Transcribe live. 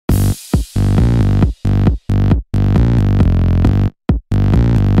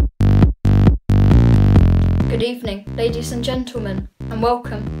Good evening, ladies and gentlemen, and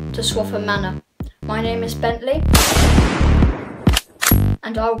welcome to Swaffham Manor. My name is Bentley,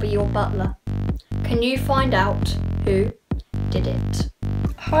 and I'll be your butler. Can you find out who did it?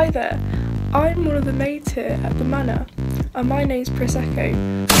 Hi there, I'm one of the maids here at the manor, and my name's Prosecco.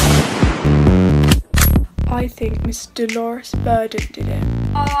 I think Miss Dolores Burden did it.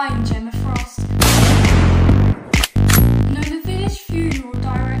 I'm Gemma Frost. And I'm the village funeral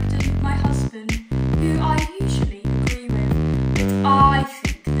director with my husband, who I usually agree with, but I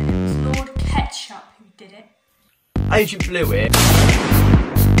think that it was Lord Ketchup who did it. Agent Blewett,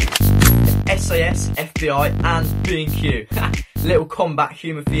 SAS, FBI and B&Q. Little combat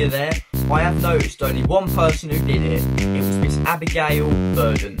humour for you there. I have noticed only one person who did it. It was Miss Abigail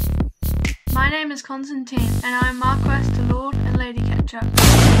Burden. My name is Constantine, and I am Marquess to Lord and Lady Ketchup.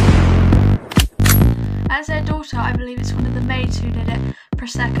 As their daughter, I believe it's one of the maids who did it,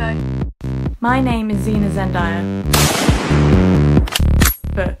 Prosecco. My name is Zena Zendaya,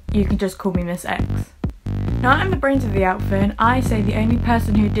 but you can just call me Miss X. Now I'm the brains of the outfit, and I say the only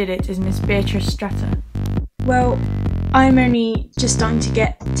person who did it is Miss Beatrice Stratter. Well, I'm only just starting to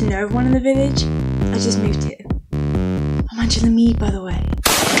get to know everyone in the village. I just moved here. I'm Angela Mead, by the way.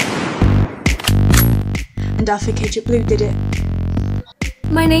 And I think Ketchup Blue did it.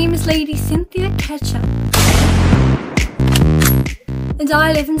 My name is Lady Cynthia Ketchup, and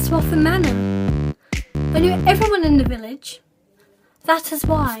I live in Swaffham Manor. I know everyone in the village. That is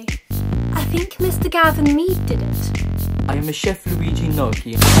why I think Mr. Gavin Mead did it. I am a Chef Luigi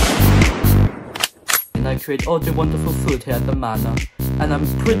Gnocchi, and I create all the wonderful food here at the manor, and I'm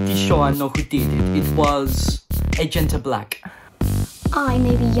pretty sure I know who did it. It was Agent Black. I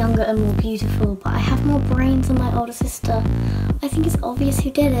may be younger and more beautiful, but I have more brains than my older sister. I think it's obvious who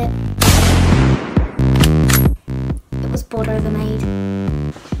did it. It was Bordeaux the maid.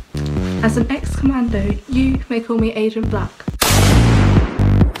 As an ex-commando, you may call me Agent Black.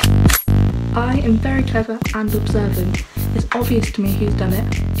 I am very clever and observant. It's obvious to me who's done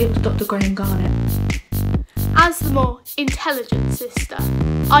it. It was Dr. Graham Garnett. As the more intelligent sister,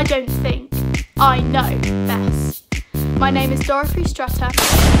 I don't think I know best. My name is Dorothy Strutter,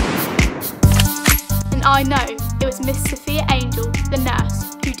 and I know it was Miss Sophia Angel, the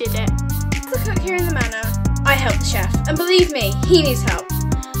nurse, who did it. As a cook here in the manor, I help the chef, and believe me, he needs help.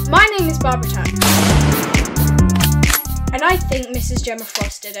 My name is Barbara Tuck, and I think Mrs. Gemma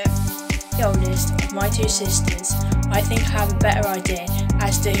Frost did it. The oldest of my two sisters, I think I have a better idea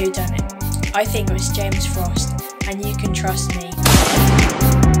as to who done it. I think it was James Frost, and you can trust me.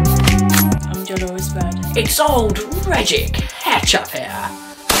 I'm Dolores Burden. It's old Reggie Ketchup here,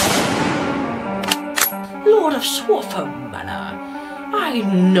 Lord of Swaffham Manor. I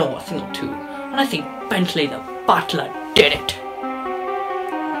know a thing or two, and I think Bentley the butler did it.